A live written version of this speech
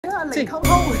啊，即係溝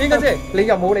通。應該即係你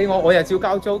又冇理我，我又照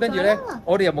交租，跟住咧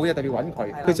我哋又冇嘢特別揾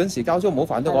佢，佢準時交租唔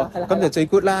好煩到我，咁就最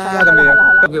good 啦咁樣。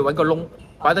咁佢揾個窿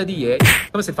擺低啲嘢，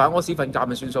咁食飯屙屎瞓覺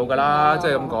咪算數㗎啦，即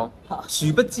係咁講。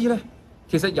殊不知咧，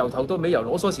其實由頭到尾由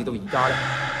攞鎖匙到而家咧，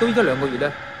都依家2個月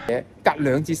咧，隔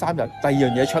2至3日第二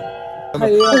樣嘢出。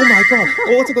係啊 ！Oh my god！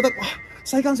 我真係覺得哇，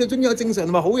世間上終於有正常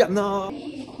同埋好人啊！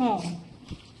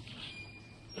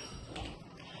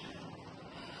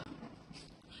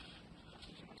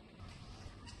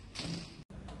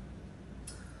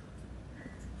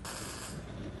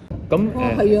咁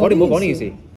我哋冇講呢件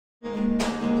事。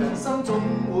人生總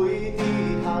會跌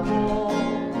下坡，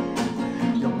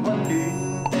用溫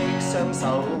暖的雙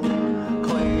手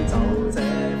驅走這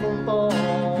風波。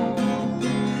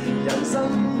人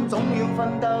生總要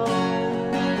奮鬥，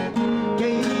幾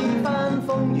番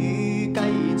風雨繼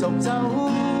續走。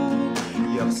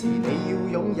若是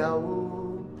你要擁有，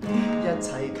一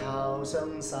切靠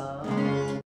雙手。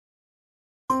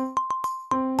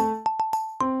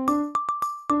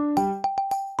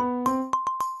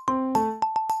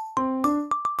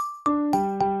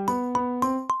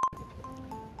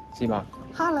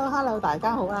Hello， 大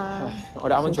家好啊！我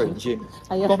哋啱啱做完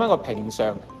gym， 過翻個平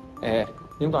常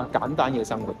點講簡單嘅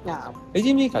生活。你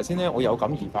知唔知頭先咧，我有感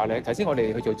而發咧？頭先我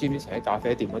哋去做 gym 之前喺咖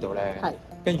啡店嗰度咧，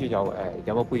跟住就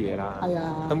飲咗杯嘢啦。係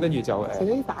啊。咁跟住就食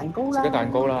啲蛋糕啦。食啲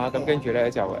蛋糕啦，咁跟住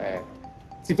咧就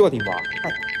接到個電話。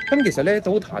係。咁其實咧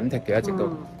都好忐忑嘅，一直都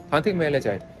忐忑咩咧？就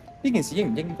係呢件事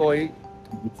應唔應該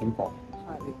同業主講？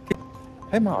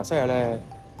係。喺馬來西亞咧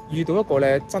遇到一個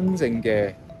咧真正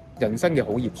嘅人生嘅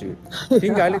好業主，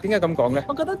點解咧？點解咁講咧？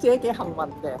我覺得自己幾幸運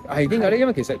嘅。係點解咧？因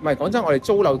為其實唔係講真，我哋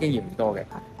租樓經驗唔多嘅。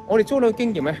我哋租樓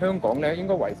經驗喺香港咧，應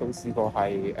該為數試過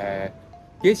係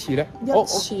幾多次咧？我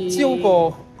租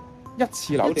過1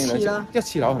次樓定2次？一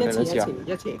次樓係咪2次啊？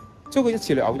一次。租過1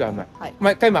次你嘔咗係咪？係。唔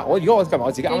係計埋我，如果我計埋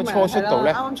我自己啱初出道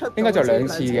咧，應該就2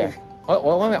次嘅。我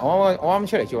啱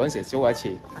出嚟做嗰陣時租過1次，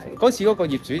嗰次嗰個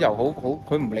業主就好，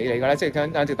佢唔理你㗎啦，即係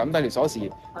簡直抌低條鎖匙，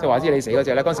就話知你死嗰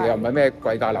隻咧。嗰時又唔係咩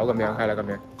貴價樓咁樣，係啦咁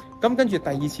樣。咁跟住第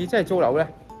2次即係租樓咧，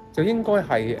就應該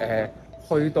係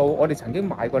去到我哋曾經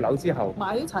買過樓之後，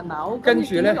買呢層樓，跟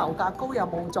住咧樓價高又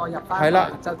冇再入翻，係啦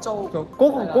就租。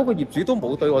嗰個業主都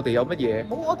冇對我哋有乜嘢，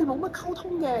冇我哋冇乜溝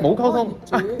通嘅，冇溝通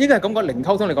啊，應該係咁講零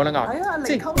溝通，你講得啱。係啊，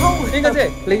零溝通。應該即係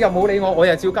你又冇理我，我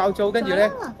又照交租，跟住咧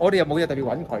我哋又冇嘢特別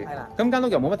揾佢，咁間屋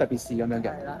又冇乜特別事咁樣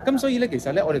嘅。咁所以咧其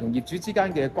實咧我哋同業主之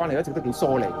間嘅關係一直都幾疏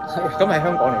離嘅。咁喺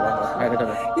香港嚟講，係啦咁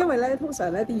樣。因為咧通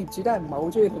常咧啲業主都係唔係好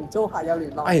中意同租客有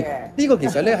聯絡嘅。呢個其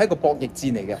實咧係一個博弈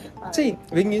戰嚟嘅，即係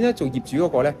永遠咧做業主嗰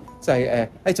個咧就係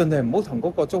盡量唔好同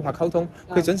嗰個租客溝通，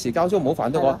佢準時交租唔好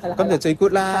煩到我，咁就最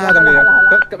good 啦咁樣。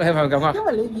咁係咪咁啊？因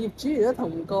為你業主如果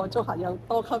同個租客有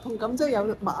多溝通，咁即係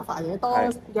有麻煩嘢多，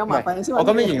有麻煩嘢先。我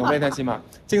咁樣形容俾你聽先嘛。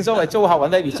正所謂租客揾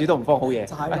低業主都唔慌好嘢，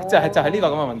就係呢個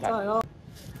咁嘅問題。係咯。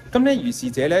咁咧如是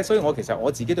者咧，所以我其實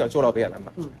我自己都有租樓俾人啊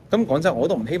嘛。咁講真，我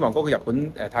都唔希望嗰個日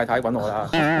本太太揾我啦。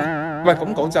喂，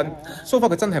咁講真，so far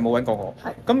佢真係冇揾過我。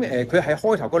咁佢喺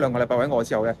開頭嗰2個禮拜揾我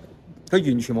之後咧，佢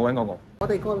完全冇揾過我。我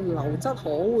哋個樓質好，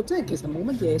即係其實冇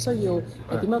乜嘢需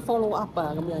要點樣 follow up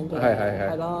啊咁樣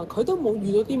嘅。係咯，佢都冇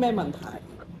遇到啲咩問題。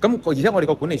咁而且我哋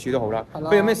個管理處都好啦。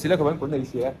佢有咩事咧？佢揾管理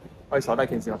處咧，可以坐低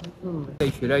傾先咯。管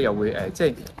理處咧又會即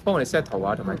係幫我哋 settle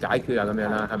啊，同埋解決啊咁樣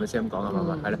啦，係咪先咁講啊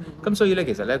嘛？係啦。咁所以咧，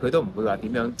其實咧佢都唔會話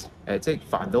點樣即係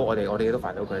煩到我哋，我哋都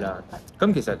煩到佢啦。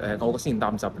咁其實我先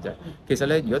擔心嘅啫。其實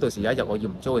咧，如果到時有一日我要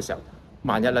唔租嘅時候，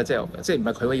萬一啦，即係唔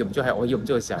係佢要唔租，係我要唔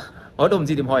租嘅時候，我都唔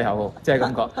知點開口，即係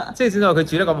咁講。即係先話佢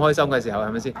住得咁開心嘅時候，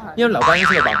係咪先？因為樓價已經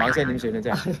升到嘭嘭聲，點算咧？即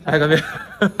係咁樣。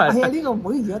係啊，呢個唔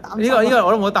好意思，擔心。呢個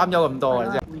我都冇擔憂咁多嘅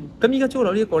啫。咁依家租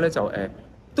樓呢一個咧就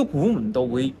都估唔到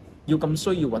會要咁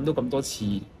需要揾到咁多次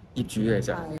業主嘅，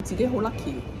其實。自己好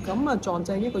lucky， 咁啊撞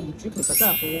正一個業主，其實真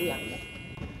係好好人嘅。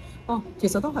哦，其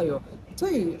實都係喎。即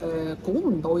係估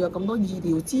唔到有咁多意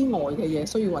料之外嘅嘢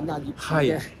需要揾下業主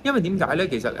嘅。係，因為點解咧？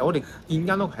其實我哋見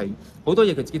間屋係好多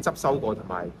嘢佢自己執收過同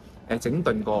埋整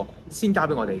頓過先交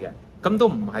俾我哋嘅。咁都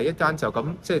唔係一間就咁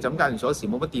即係就咁交完鎖匙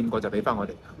冇乜掂過就俾翻我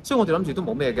哋。所以我哋諗住都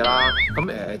冇咩㗎啦。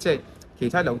咁即係其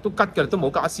他樓都吉㗎啦，都冇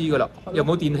傢俬㗎啦，又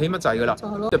冇電器乜滯㗎啦。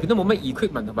入邊都冇乜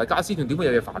equipment 同埋傢俬，仲點會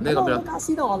有嘢煩咧咁樣？傢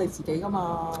俬都係我哋自己㗎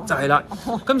嘛。就係啦。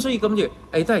咁所以咁住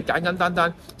都係簡簡單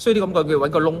單，所以啲咁講叫揾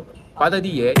個窿。擺低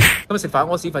啲嘢，咁食飯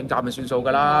屙屎瞓覺咪算數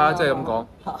㗎啦，即係咁講。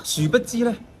殊不知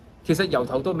咧，其實由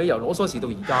頭到尾由攞鎖匙到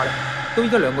而家咧，都依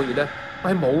家2個月咧，我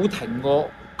係冇停過，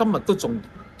今日都仲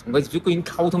同個業主居然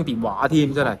溝通電話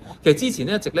添，真係。其實之前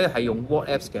咧一直咧係用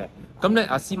Whatapps 嘅，咁咧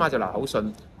阿師媽就拿口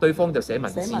信，對方就寫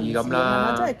文字咁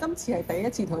啦。即係今次係第一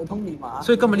次同佢通電話。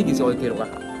所以今日呢件事我要記錄一下。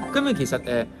今日其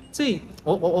實即係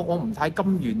我唔太甘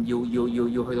願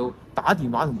要去到打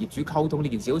電話同業主溝通呢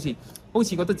件事，好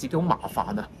似覺得自己好麻煩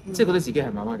啊，即係覺得自己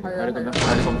係麻煩嚟。係你咁樣，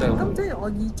係你講真。咁即係我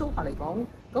以租客嚟講，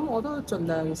咁我都盡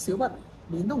量少不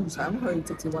免都唔想去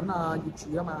直接揾阿業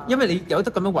主啊嘛。因為你有得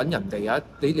咁樣揾人哋啊，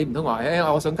你唔通話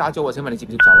我想加租啊？請問你接唔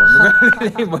接受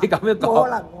啊？你唔會咁樣講。可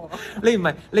能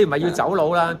喎。你唔係要走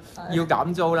佬啦，要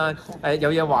減租啦，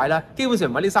有嘢壞啦，基本上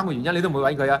唔係呢3個原因，你都唔會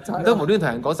揾佢啊。唔通無端端同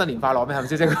人講新年快樂咩？係咪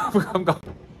先即係咁講？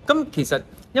咁其實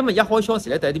因為一開初時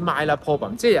咧，第一啲 minor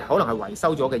problem， 即係可能係維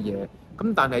修咗嘅嘢。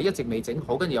咁但係一直未整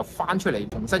好，跟住又翻出嚟，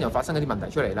重新又發生一啲問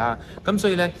題出嚟啦。咁所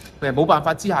以咧冇辦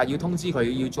法之下，要通知佢，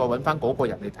要再揾翻嗰個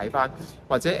人嚟睇翻，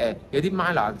或者有啲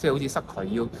minor 即係好似塞渠，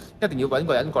一定要揾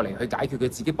個人過嚟去解決佢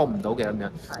自己幫唔到嘅咁樣。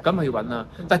咁係要揾啦。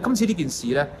但係今次呢件事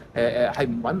咧係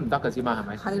唔揾唔得嘅啫嘛，係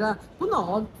咪？係啦，本來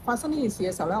我發生呢件事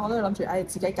嘅時候咧，我都諗住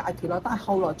自己解決啦。但係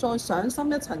後來再上深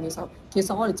一層嘅時候，其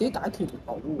實我哋自己解決唔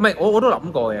到。唔係，我都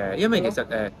諗過嘅，因為其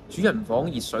實主人房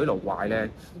熱水爐壞咧，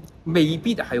未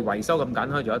必係維修咁簡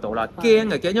單做得到啦。驚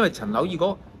嘅驚，因為層樓如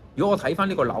果我睇翻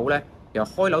呢個樓咧，由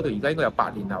開樓到而家應該有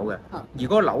8年樓嘅，而嗰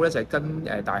個樓咧就係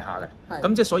跟大廈嘅，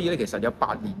咁即係所以咧其實有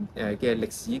8年嘅歷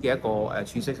史嘅一個儲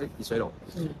水式熱水爐。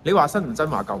你話新唔新，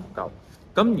話夠唔夠？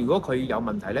咁如果佢有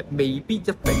問題咧，未必一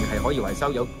定係可以維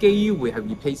修，有機會係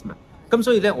replacement。咁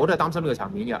所以咧，我都係擔心呢個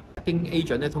層面嘅。經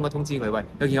agent 咧通知佢，喂，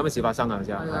有件咁嘅事發生啊，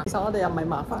真係。其實我哋又唔係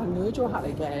麻煩嗰啲租客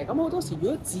嚟嘅。咁好多時，如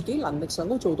果自己能力上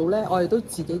都做到咧，我哋都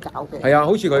自己搞嘅。係啊，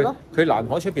好似佢欄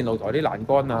海出邊露台啲欄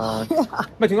杆啊，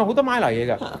咪仲有好多買嚟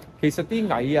嘢㗎。其實啲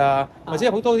蟻啊，或者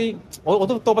好多啲，我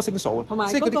都多不勝數。同埋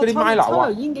即係嗰啲買樓啊，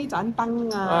抽油煙機盞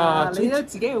燈啊，你都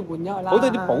自己去換咗佢啦。好多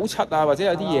啲補漆啊，或者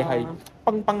有啲嘢係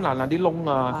崩爛啲窿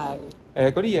啊，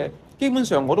嗰啲嘢。基本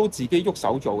上我都自己喐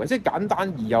手做嘅，即係簡單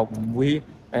而又唔會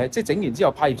即係整完之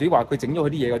後派業主話佢整咗佢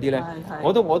啲嘢嗰啲咧，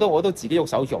我都自己喐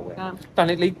手做嘅。但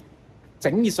係你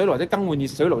整熱水爐或者更換熱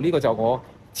水爐呢個就我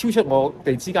超出我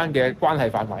哋之間嘅關係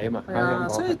範圍啊嘛。係啊，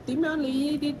所以點樣你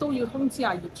呢啲都要通知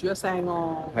下業主一聲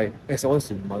咯。係，其實我有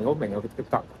時唔係好明有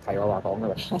題外話講㗎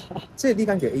啦，即係呢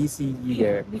間叫 ACE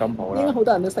嘅五金鋪啦。應該好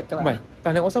多人都識㗎啦。唔係，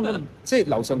但係我心諗，即係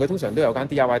樓上佢通常都有間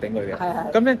DIY 頂佢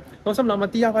嘅。咁咧，我心諗啊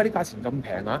DIY 啲價錢咁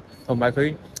平啊，同埋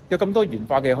佢有咁多元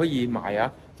化嘅可以賣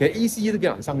啊，其實 ACE 都幾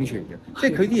難生存嘅，即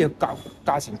係佢啲嘢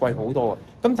價錢貴好多啊。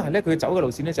咁但係咧，佢走嘅路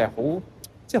線咧就係好。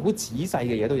即係好仔細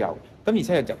嘅嘢都有，咁而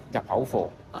且係入口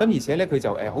貨，咁而且咧佢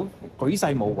就好舉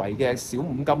世無為嘅小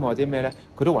五金或者咩咧，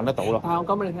佢都揾得到咯。我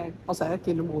講俾你聽，我成日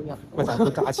見到冇人。喂，但係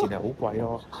佢價錢係好貴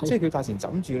咯，即係佢價錢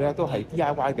枕住咧都係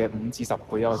DIY 嘅5至10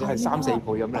倍啊，或者係3、4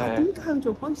倍咁咧。點解佢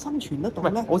做可以生存得到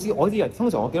咧？我知人通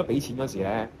常我見到俾錢嗰時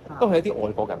咧，都係一啲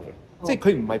外國人嘅，即係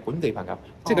佢唔係本地朋友，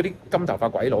即係嗰啲金頭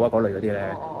髮鬼佬啊嗰類嗰啲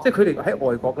咧，即係佢哋喺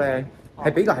外國咧。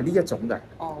係比較係呢一種嘅，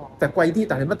就貴啲，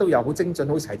但係乜都有，好精準，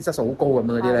好齊啲質素好高咁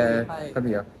樣嗰啲咧，咁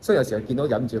樣，所以有時候見到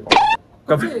忍唔住講。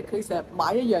咁即係佢成日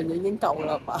買一樣嘢已經夠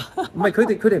啦嘛？唔係，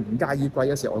佢哋唔介意貴，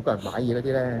有時外國人買嘢嗰啲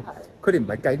咧，佢哋唔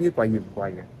係計呢啲貴與唔貴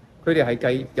嘅，佢哋係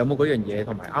計有冇嗰樣嘢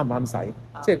同埋啱唔啱使，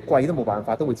即係貴都冇辦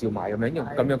法都會照買咁樣，因為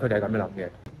咁樣佢哋係咁樣諗嘅。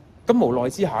咁無奈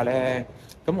之下咧，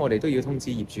咁我哋都要通知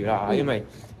業主啦，因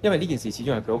為呢件事始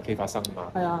終係佢屋企發生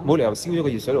嘛，冇理由燒咗個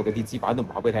熱水爐嘅電子版都唔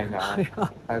話俾你聽㗎，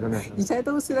係咁樣。而且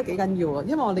都燒得幾緊要啊，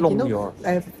因為我哋見到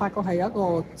發覺係有一個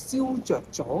燒着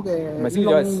咗嘅，唔係燒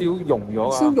咗，係燒溶咗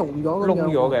啊，燒溶咗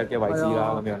窿咗嘅位置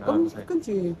啦，咁樣啦。咁跟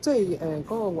住即係嗰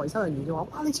個維修人員就話：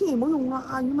哇，你千祈唔好用啊，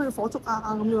咁咪火燭啊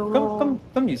咁樣咯。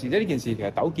咁於是呢件事其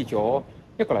實糾結咗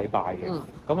1個禮拜嘅，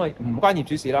咁啊唔關業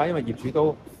主事啦，因為業主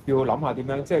都要諗下點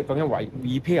樣，即係究竟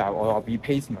repair 我話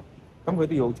replacement， 咁佢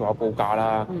都要做下報價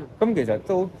啦。咁其實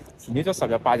都前咗10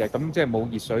日8日，咁即係冇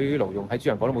熱水爐用喺主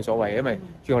人房都冇所謂，因為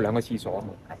仲有2個廁所啊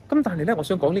嘛。咁但係咧，我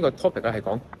想講呢個 topic 咧係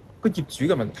講個業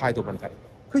主嘅態度問題。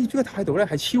佢業主嘅態度咧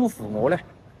係超乎我咧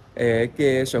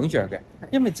嘅想像嘅，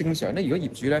因為正常咧，如果業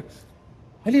主咧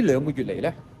喺呢2個月嚟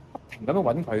咧不停咁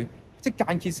樣揾佢，即係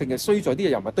間歇性嘅衰在啲嘢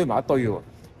又唔係堆埋一堆喎。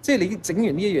即係你整完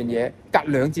呢一樣嘢，隔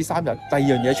2至3日，第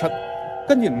2樣嘢出，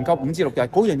跟住唔夠5至6日，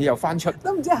嗰樣嘢又翻出，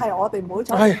都唔知係我哋唔好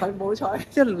彩，佢唔好彩，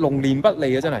即係龍年不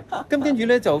利啊！真係。咁跟住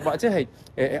咧就或者係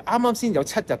啱啱先有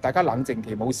7日，大家冷靜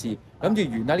期冇事，諗住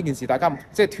完啦呢件事，大家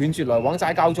即係斷絕來往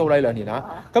齋交租啦2年嚇。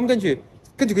咁跟住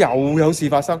佢又有事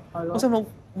發生，我心諗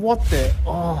what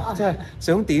the 真係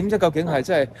想點啫？究竟係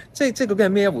真係即係究竟係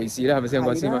咩一回事咧？係咪先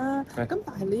講先啊？咁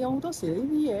但係你有好多時呢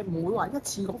啲嘢唔會話一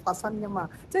次過發生噶嘛，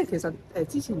即係其實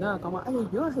之前都有講話，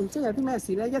如果係真係有啲咩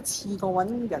事咧，一次過揾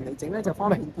人嚟整咧就方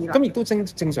便啲啦。咁亦都正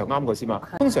常啱過先嘛。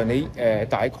通常你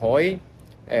大概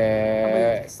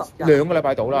2個禮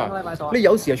拜到啦。你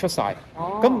有時就出晒，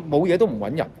咁冇嘢都唔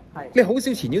揾人。你好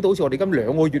少纏繞到好似我哋咁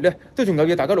2個月咧，都仲有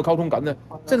嘢大家喺度溝通緊啊！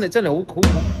真係好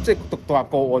即係獨立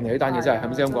個案嚟呢單嘢真係，係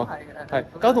咪先咁講？係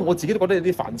搞到我自己都覺得有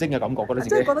啲煩精嘅感覺，覺得自己。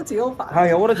即係覺得自己好煩。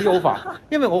係啊，我覺得自己好煩，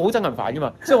因為我好憎人煩㗎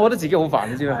嘛，所以我覺得自己好煩，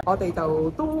你知咩？我哋就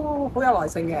都好有耐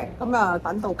性嘅，咁啊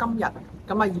等到今日，咁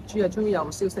啊業主啊終於有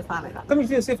消息翻嚟啦。咁業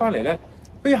主有消息翻嚟咧，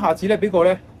佢一下子咧俾個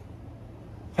咧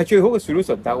係最好嘅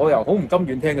solution， 但係我又好唔甘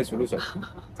願聽嘅 solution。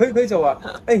佢就話：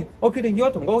我決定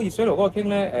要同嗰個熱水爐嗰個傾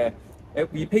咧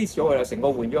，replace 咗佢啦，成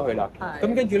個換咗佢啦。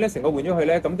咁跟住咧，成個換咗佢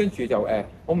咧，咁跟住就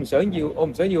我唔想要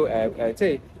即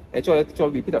係再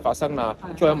repeat 發生啦，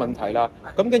再有問題啦。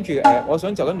咁跟住我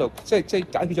想就喺度即係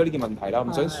解決咗呢件問題啦，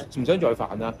唔想再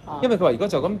煩啦。因為佢話如果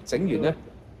就咁整完咧，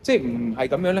即係唔係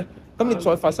咁樣咧，咁你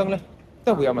再發生咧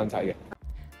都會有問題嘅。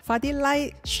快啲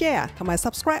like、share 同埋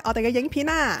subscribe 我哋嘅影片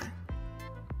啦！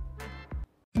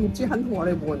業主肯同我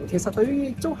哋換，其實對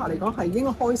於租客嚟講係應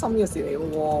該開心嘅事嚟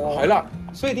嘅喎。係啦，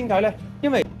所以點解咧？因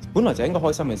為本來就應該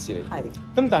開心嘅事嚟。係。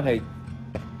咁但係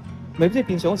未必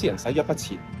變相好似人使咗一筆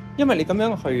錢，因為你咁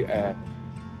樣去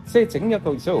即係整一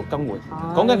個熱水爐更換，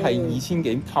講緊係2000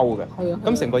幾溝嘅。係啊。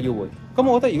咁成個要換，咁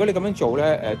我覺得如果你咁樣做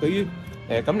咧，對於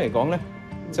咁嚟講咧，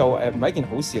就唔係一件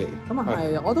好事嚟。咁啊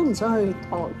係，我都唔想去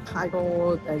太過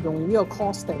用呢個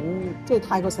costing， 即係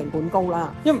太過成本高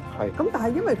啦。咁但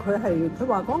係因為佢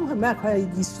話講係咩啊？佢係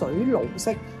熱水爐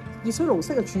式，熱水爐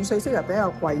式嘅儲水式又比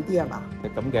較貴啲係嘛？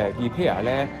咁嘅 repair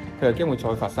咧，佢又驚會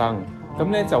再發生。咁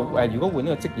咧就如果換呢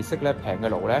個即熱式咧平嘅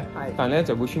爐咧，但係咧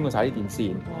就會穿過晒啲電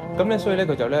線。咁咧所以咧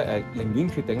佢就咧寧願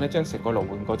決定咧將成個爐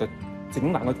換過，就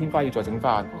整爛個天花要再整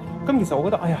翻。咁其實我覺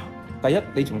得哎呀〜第一，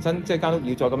你重新即係間屋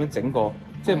要再咁樣整過，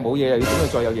即係冇嘢又要整到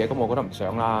再有嘢，咁我覺得唔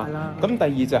想啦。咁第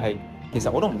二就係，其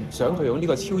實我都唔想去用呢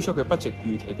個超出佢 budget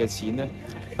預期嘅錢咧，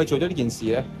去做咗呢件事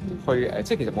咧，去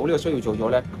即係其實冇呢個需要做咗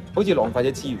咧，好似浪費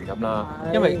咗資源咁啦。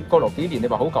因為過落幾年，你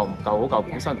話好舊唔舊，好舊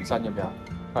本身唔新咁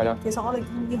樣，係啦。其實我哋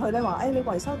建議佢咧話，你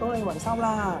維修到你維修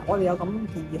啦，我哋有咁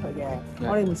建議佢嘅，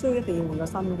我哋唔需要一定要換個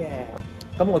新嘅。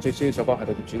咁我最主要所講係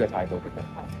個業主嘅態度嘅，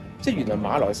即係原來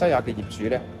馬來西亞嘅業主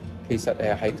咧。其實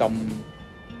係咁，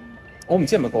我唔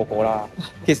知係咪個個啦。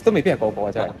其實都未必係個個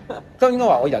啊，真係。都應該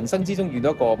話我人生之中遇到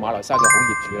一個馬來西亞嘅好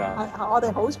業主啦。係，我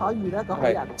哋好彩遇到一個好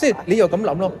人。即係你又咁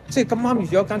諗咯，即係咁啱遇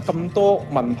咗一間咁多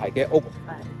問題嘅屋，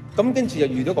咁跟住又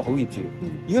遇到一個好業主。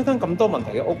如果間咁多問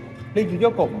題嘅屋，你遇咗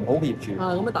一個唔好嘅業主，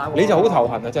咁啊大鑊，你就好頭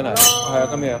痕啊，真係。係啊，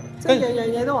咁樣。即係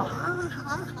樣嘢都話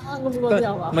咁嗰啲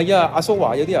係嘛？唔係啊，阿蘇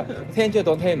話有啲人聽咗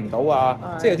當聽唔到啊，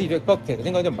即係有啲業主，不過其實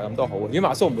應該都唔係咁多好嘅。如果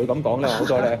阿蘇唔會咁講咧，好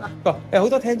多咧，佢話好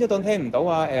多聽咗當聽唔到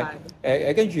啊，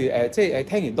跟住即係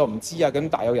聽完當唔知啊，咁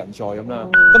大有人在咁啦。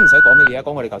咁唔使講乜嘢啊，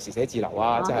講我哋舊時寫字樓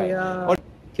啊，即係我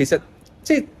其實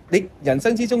即係你人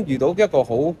生之中遇到一個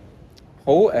好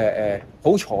彩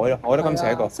咯，我覺得今次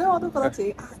係一個，所以我都覺得自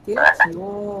己幾得意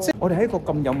喎。即係我哋喺一個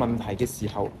咁有問題嘅時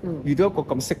候，遇到一個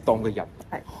咁適當嘅人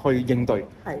去應對。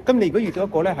咁你如果遇到一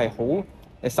個咧係好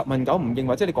10問9唔應，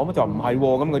或者你講乜就話唔係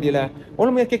喎咁嗰啲咧，我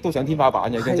諗一激到上天花板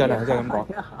嘅已經真係咁講。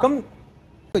咁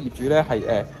個業主咧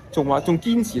係仲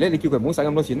堅持咧，你叫佢唔好使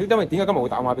咁多錢，因為點解今日會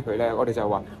打電話俾佢咧？我哋就係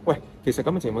話，喂，其實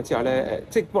咁嘅情況之下咧，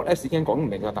即係 Whatapps 已經講唔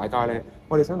明啦，大家咧，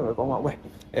我哋想同佢講話，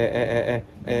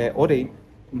喂，我哋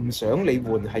唔想你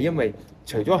換係因為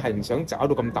除咗係唔想找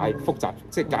到咁大複雜，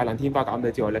即係界爛天花減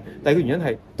底之外咧，第二個原因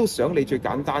係都想你最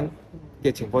簡單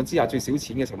嘅情況之下，最少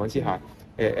錢嘅情況之下。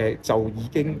就已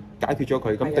經解決咗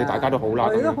佢，咁對大家都好啦。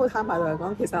我哋都好坦白嚟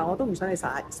講，其實我都唔想你使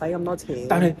咁多錢。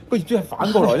但係個業主係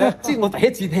反過來咧，即係我第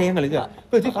一次聽啊，你知啊？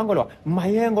個業主反過來話：唔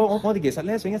係啊，我哋其實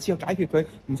咧想一次過解決佢，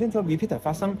唔想再 repeat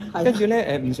發生，跟住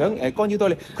咧唔想干擾到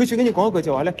你。佢最緊要講一句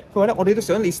就話咧，佢話咧我哋都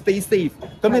想你 stay safe，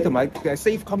咁咧同埋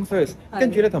safe come first，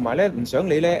跟住咧同埋咧唔想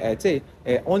你咧即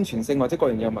係安全性或者各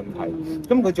樣嘢有問題。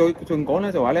咁佢仲講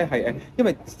咧就話咧係因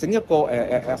為整一個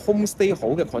home stay 好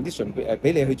嘅 condition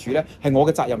俾你去住咧係我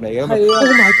嘅責任嚟嘅。Oh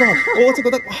my god！ 我真係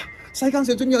覺得哇，世間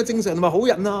上終於有正常同埋好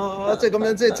人啊！即係咁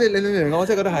樣，即係你明唔明？我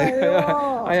真係覺得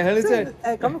係你即係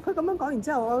咁佢咁樣講完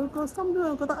之後，我個心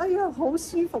都覺得哎呀好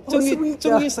舒服。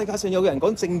終於世界上有個人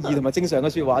講正義同埋正常嘅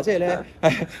説話，即係咧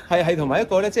係同埋一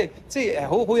個咧即係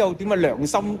好有點嘅良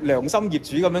心業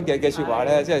主咁樣嘅説話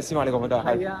咧，即係先話你覺唔覺得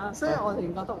係啊？所以我哋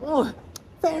覺得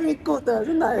very good 啊，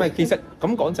真係。唔係，其實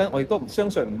咁講真，我亦都唔相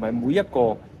信唔係每一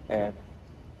個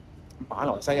馬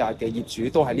來西亞嘅業主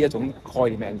都係呢一種概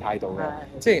念命態度嘅，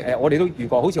即係我哋都遇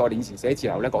過，好似我哋以前寫字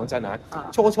樓咧，講真啊，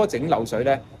初整漏水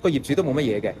咧，個業主都冇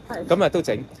乜嘢嘅，咁啊都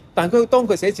整，但係當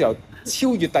佢寫字樓超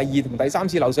越第2同第3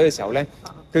次漏水嘅時候咧，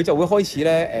佢就會開始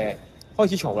開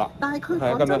始嘈啦。但係佢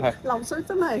講真，漏水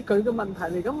真係佢嘅問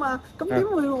題嚟㗎嘛。咁點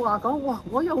會話講哇？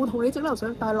我又同你整漏水，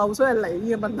但係漏水係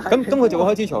你嘅問題。咁佢就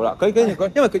會開始嘈啦。佢因為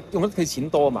佢用得佢錢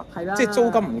多啊嘛，即係租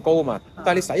金唔高啊嘛，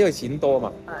但係你使咗佢錢多啊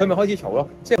嘛，佢咪開始嘈咯。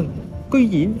即係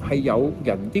居然係有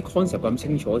人啲 concept 咁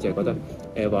清楚，就係覺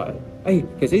得話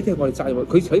其實呢啲係我哋債務。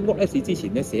佢喺 Whatapps 之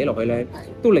前咧寫落去咧，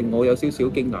都令我有少少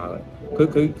驚訝嘅。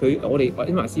我哋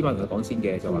因為司馬同佢講先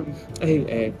嘅，就話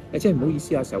真係唔好意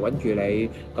思啊，成日揾住你，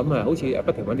咁啊好似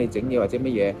不停揾你整嘢或者乜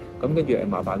嘢，咁跟住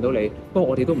麻煩到你。不過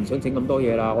我哋都唔想整咁多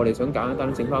嘢啦，我哋想簡簡單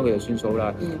單整翻佢就算數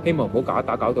啦。希望唔好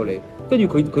搞到你。跟住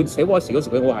佢寫 Whatapps 嗰時，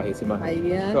佢好客氣先嘛。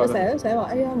係啊，佢成日都寫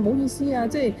話，唔好意思啊，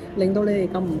即係令到你哋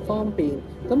咁唔方便。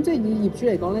咁即係以業主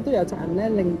嚟講咧，都有責任咧，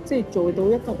令即係做到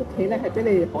一個屋企咧，係俾你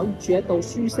哋可以住一到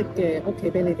舒適嘅屋企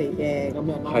俾你哋嘅咁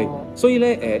樣咯。係，所以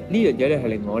咧呢樣嘢咧係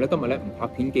令我咧今日咧唔拍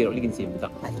片記錄呢件事唔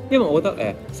得，因為我覺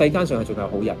得世間上係仲有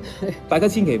好人，大家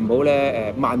千祈唔好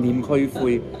咧萬念俱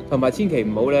灰，同埋千祈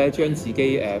唔好咧將自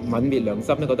己泯滅良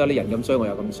心咧，覺得你人咁衰我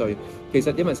又咁衰。其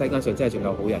實因為世間上真係仲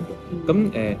有好人嘅，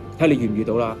咁睇你遇唔遇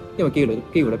到啦，因為機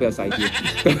會率比較細啲。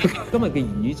今日嘅言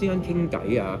語之間傾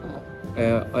偈啊！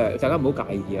大家唔好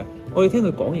介意啊！我哋聽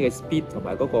佢講嘢嘅 speed 同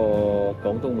埋嗰個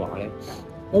廣東話咧，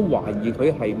我懷疑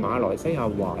佢係馬來西亞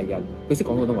華人，佢識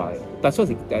講廣東話嘅。但係嗰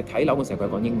時睇樓嘅時候佢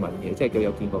係講英文嘅，即係佢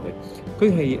有見過佢。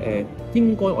佢係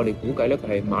應該我哋估計咧，佢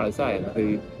係馬來西亞人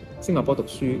去新加坡讀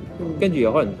書，跟住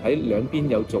又可能喺兩邊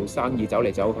有做生意走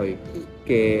嚟走去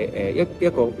嘅一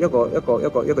個業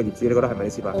主，你覺得係咪呢？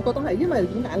師傅？我覺得係，因為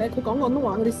點解咧？佢講廣東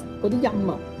話嗰啲音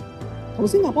啊，同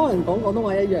新加坡人講廣東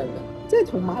話一樣嘅。即係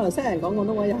同馬來西亞人講廣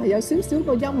東話又係有少少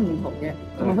個音唔同嘅，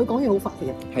同埋佢講嘢好快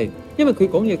嘅。係，因為佢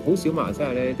講嘢好少馬來西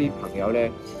亞咧啲朋友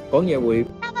咧講嘢會。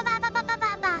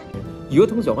如果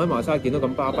通常喺馬來西亞見到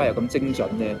咁巴巴又咁精準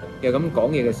咧，又咁講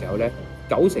嘢嘅時候咧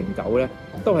，9成9咧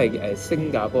都係新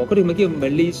加坡，佢哋咪叫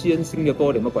Malaysia 新加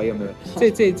坡定乜鬼咁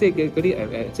樣？即係嘅嗰啲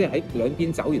即係喺兩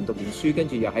邊走完讀完書，跟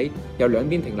住又兩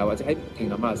邊停留，或者喺停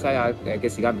留馬來西亞嘅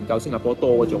時間唔夠新加坡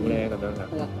多嗰種咧咁樣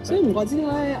嘅。係啦，所以唔怪之咧，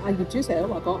阿業主成日都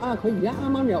話講佢而家啱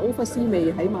啱有 overseas 未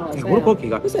喺馬來西亞。我都覺得奇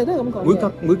怪，佢成日都係咁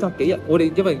講。每隔幾日，我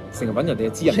哋因為成日揾人哋就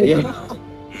知人哋啊。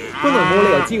本來冇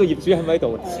理由知個業主喺唔喺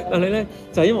度，但係咧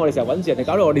就係因為我哋成日揾住人哋，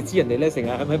搞到我哋知人哋咧成日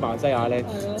喺唔喺馬來西亞咧，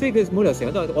即係佢冇理由成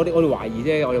日都係我哋懷疑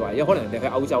啫，我哋懷疑可能人哋去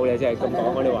歐洲咧，即係咁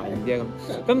講，我哋懷疑啫咁。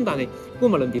咁但係無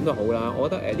論點都好啦，我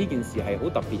覺得呢件事係好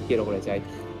特別嘅咯，就係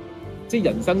即係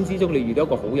人生之中你遇到一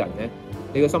個好人咧，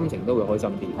你個心情都會開心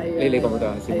啲。你覺唔覺得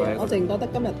啊？我淨覺得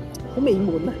今日好美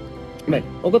滿啊！唔係，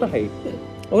我覺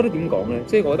得點講咧？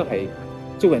即係我覺得係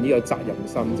做人要有責任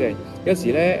心，即係有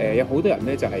時咧有好多人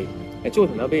咧就係。租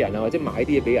層樓俾人啊，或者買啲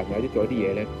嘢俾人啊，或者做一啲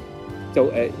嘢咧，就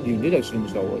完咗就算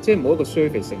數，即係冇一個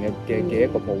service 性嘅一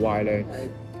個 provide 咧。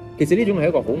其實呢種係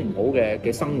一個好唔好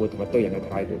嘅生活同埋對人嘅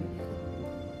態度。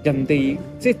人哋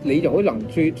即係你就可能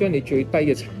將你最低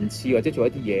嘅層次或者做一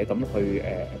啲嘢咁去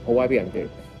provide俾人哋，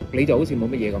你就好似冇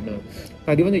乜嘢咁樣。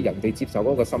但係點解人哋接受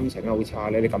嗰個心情好差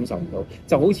咧？你感受唔到，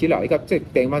就好似嗱，而家即係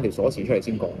掟翻條鎖匙出嚟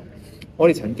先講。我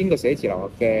哋曾經個寫字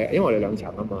樓嘅，因為我哋2層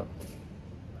啊嘛。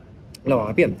你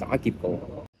話俾人打劫過？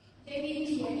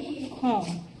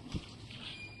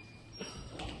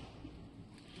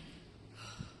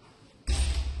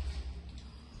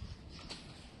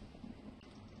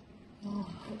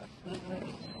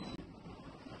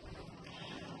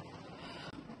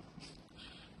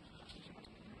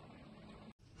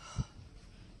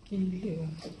見血啊！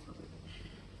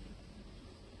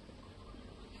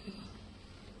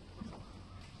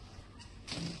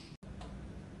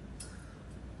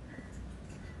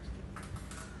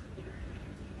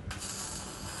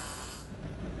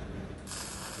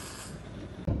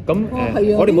咁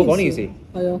我哋冇講呢件事。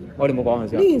係啊，我哋冇講嘅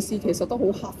時候。呢件事其實都好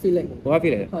hard feeling。好 hard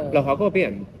feeling。樓下嗰個俾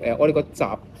人我哋個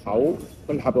閘口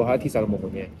個下部係鐵砂嘅木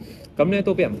門嘅，咁咧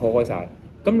都俾人破開晒。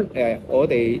咁我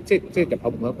哋即係入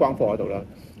口門嘅關貨嗰度啦。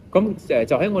咁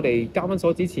就喺我哋交翻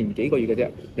鎖之前幾個月嘅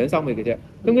啫，2-3個月嘅啫。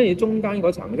咁跟住中間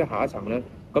嗰層即係下一層咧，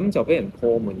咁就俾人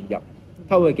破門而入，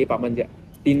偷佢幾百蚊啫。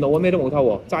電腦啊咩都冇偷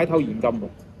喎，齋偷現金喎。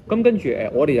咁跟住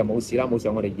我哋就冇事啦，冇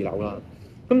上我哋2樓啦。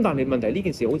咁但係問題呢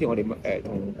件事好似我哋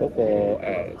同嗰個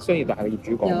商業大廈嘅業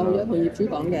主講，有同業主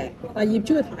講嘅，但係業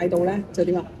主嘅態度咧就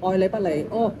點啊？愛理不理。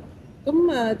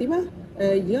咁點啊？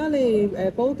而家你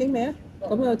報警未啊？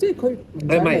咁啊，即係佢唔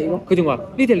想理喎。佢仲話呢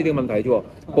啲係你哋嘅問題啫喎，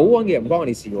保安嘅人唔關我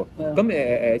哋事喎。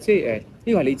咁即係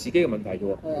呢個係你自己嘅問題啫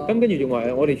喎。咁跟住仲話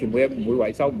我哋全部嘢唔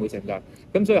會維修，唔會成㗎。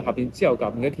咁所以下邊之後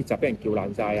夾邊嘅鐵閘俾人撬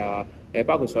爛晒啊！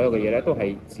包括所有嘅嘢咧，都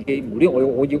係自己無端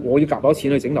我要夾多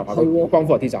錢去整樓下個光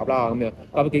復鐵閘啦，咁樣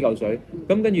夾咗幾嚿水。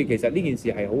咁跟住其實呢件事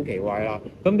係好奇怪啦。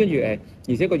咁跟住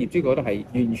而且個業主覺得係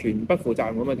完全不負責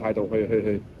任咁嘅態度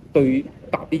對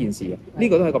答呢件事嘅。呢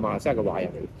個都係個馬來西亞嘅華人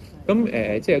嚟。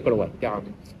咁即係一個老人家，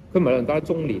佢唔係老人家，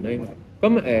中年啦應該。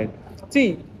咁即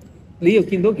係你又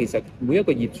見到其實每一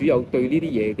個業主有對呢啲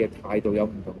嘢嘅態度有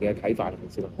唔同嘅睇法，係咪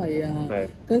先？係啊，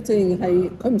係。佢淨係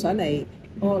佢唔想你，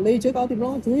你自己搞掂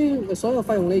咯，總之所有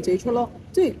費用你自己出咯，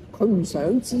即係佢唔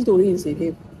想知道呢件事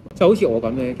添。就好似我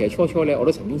咁咧，其實初咧我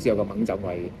都曾經試有個猛枕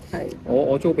位嘅。係。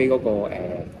我租俾嗰個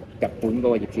日本嗰個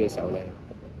業主嘅時候咧，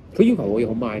佢要求我要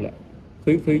好 mild 啦，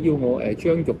佢要我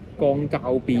將浴缸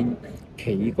膠邊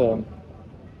企缸。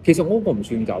其實我嗰個唔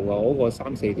算舊啊，我嗰個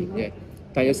3-4年啫，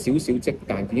但係有少少跡，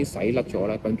但係已經洗甩咗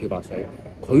啦，滾漂白水。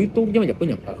佢都因為日本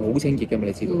人係好清潔嘅嘛，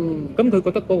你知道。咁佢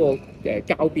覺得嗰個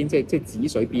膠邊即係止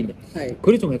水邊啊，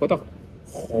佢都仲係覺得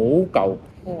好舊，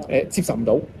接受唔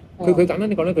到。佢簡單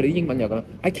啲講咧，佢啲英文又講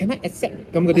I cannot accept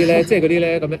咁嗰啲咧，即係嗰啲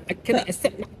咧咁樣 I cannot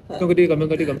accept 咁嗰啲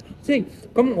咁，即係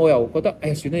咁我又覺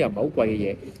得算啦，又唔係好貴嘅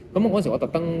嘢。咁嗰陣時我特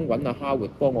登揾阿哈活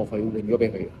幫我去換咗俾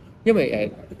佢，因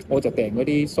為我就訂嗰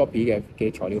啲 Shopee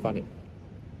嘅材料翻嚟。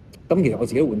咁其實我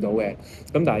自己換到嘅，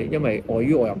咁但係因為礙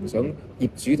於我又唔想業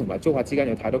主同埋租客之間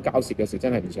有太多交涉嘅時候，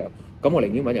真係唔想。咁我寧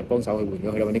願揾人幫手去換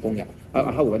咗佢啦，揾啲工人。阿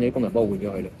哈活揾啲工人幫我換咗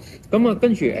佢啦。咁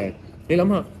跟住你諗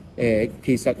下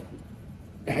其實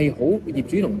係好業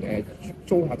主同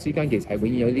租客之間其實係永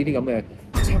遠有呢啲咁嘅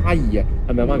差異啊，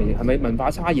係咪啊媽咪？係咪文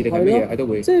化差異定係乜嘢喺都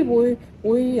會？即係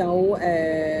會有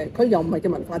佢又唔係嘅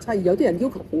文化差異，有啲人要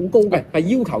求好高嘅。係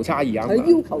要求差異啊！係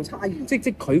要求差異。即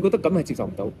係佢覺得咁係接受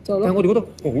唔到，但係我哋覺得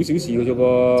好小事嘅啫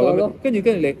喎。跟住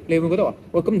你會覺得話，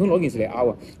喂咁唔通攞件事嚟拗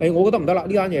啊？我覺得唔得啦，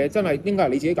呢間嘢真係應該係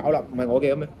你自己搞啦，唔係我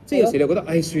嘅咁樣。即係有時你覺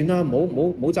得算啦，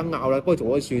唔好爭拗啦，不過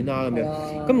做咗算啦咁樣。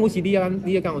咁好似呢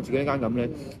一間我住嘅一間咁咧。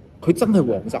佢真係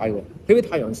黃晒喎，俾啲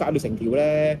太陽曬到成條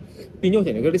咧，變咗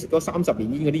成嗰啲食咗30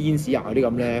年煙嗰啲煙屎牙嗰啲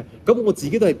咁咧。咁我自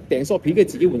己都係訂 Shopee，跟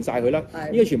住自己換晒佢啦。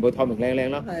依家全部透明靚靚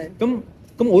啦。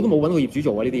咁我都冇揾過業主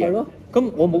做啊呢啲嘢。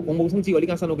咁我冇通知過呢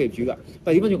間新屋嘅業主㗎。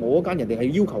但係點解我嗰間人哋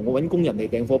係要求我揾工人嚟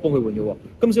訂貨幫佢換嘅喎？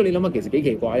咁所以你諗下，其實幾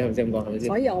奇怪係咪先咁講？係咪先？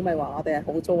所以我咪話我哋係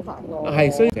好租客咯。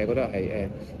係，所以成日覺得係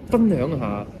分享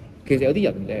下。其實有啲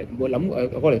人會諗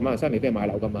過嚟馬來西亞未必係買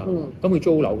樓㗎嘛，咁佢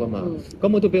租樓㗎嘛，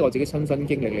咁我都俾我自己親身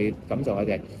經歷你感受下，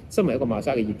就係身為一個馬來西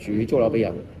亞嘅業主租樓俾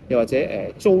人，又或者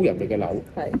租人哋嘅樓，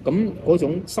咁嗰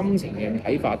種心情嘅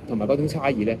睇法同埋嗰種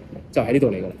差異咧，就喺呢度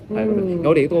嚟㗎啦。係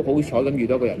我哋都好彩咁遇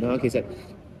到一個人啦，其實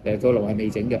個樓係未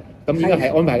整嘅，咁而家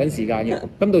係安排緊時間嘅，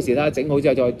咁到時啦整好之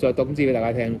後再通知俾大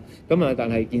家聽。咁啊，但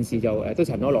係件事就都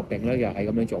塵埃落定啦，又係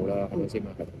咁樣做啦，係咪先？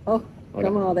好，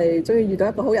咁我哋終於遇到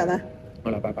一個好人啦。好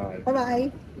啦，拜拜。拜拜。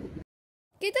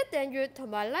記得訂閱同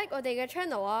埋 like 我哋嘅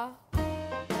channel啊！